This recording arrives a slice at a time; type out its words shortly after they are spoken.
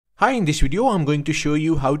Hi, in this video I'm going to show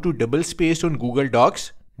you how to double space on Google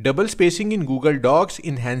Docs. Double spacing in Google Docs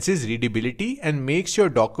enhances readability and makes your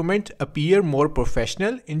document appear more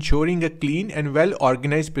professional, ensuring a clean and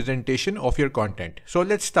well-organized presentation of your content. So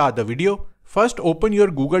let's start the video. First, open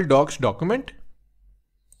your Google Docs document.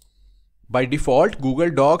 By default,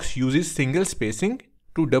 Google Docs uses single spacing.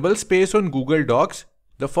 To double space on Google Docs,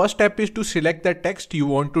 the first step is to select the text you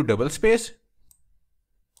want to double space.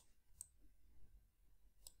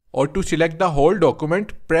 Or to select the whole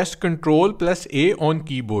document, press Ctrl A on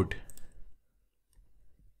keyboard.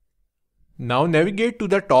 Now navigate to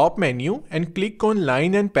the top menu and click on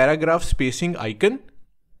line and paragraph spacing icon.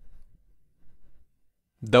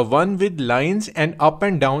 The one with lines and up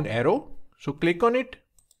and down arrow. So click on it.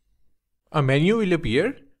 A menu will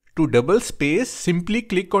appear. To double space, simply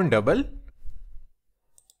click on double.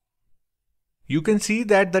 You can see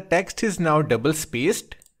that the text is now double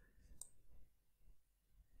spaced.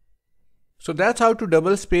 So that's how to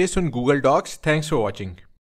double space on Google Docs. Thanks for watching.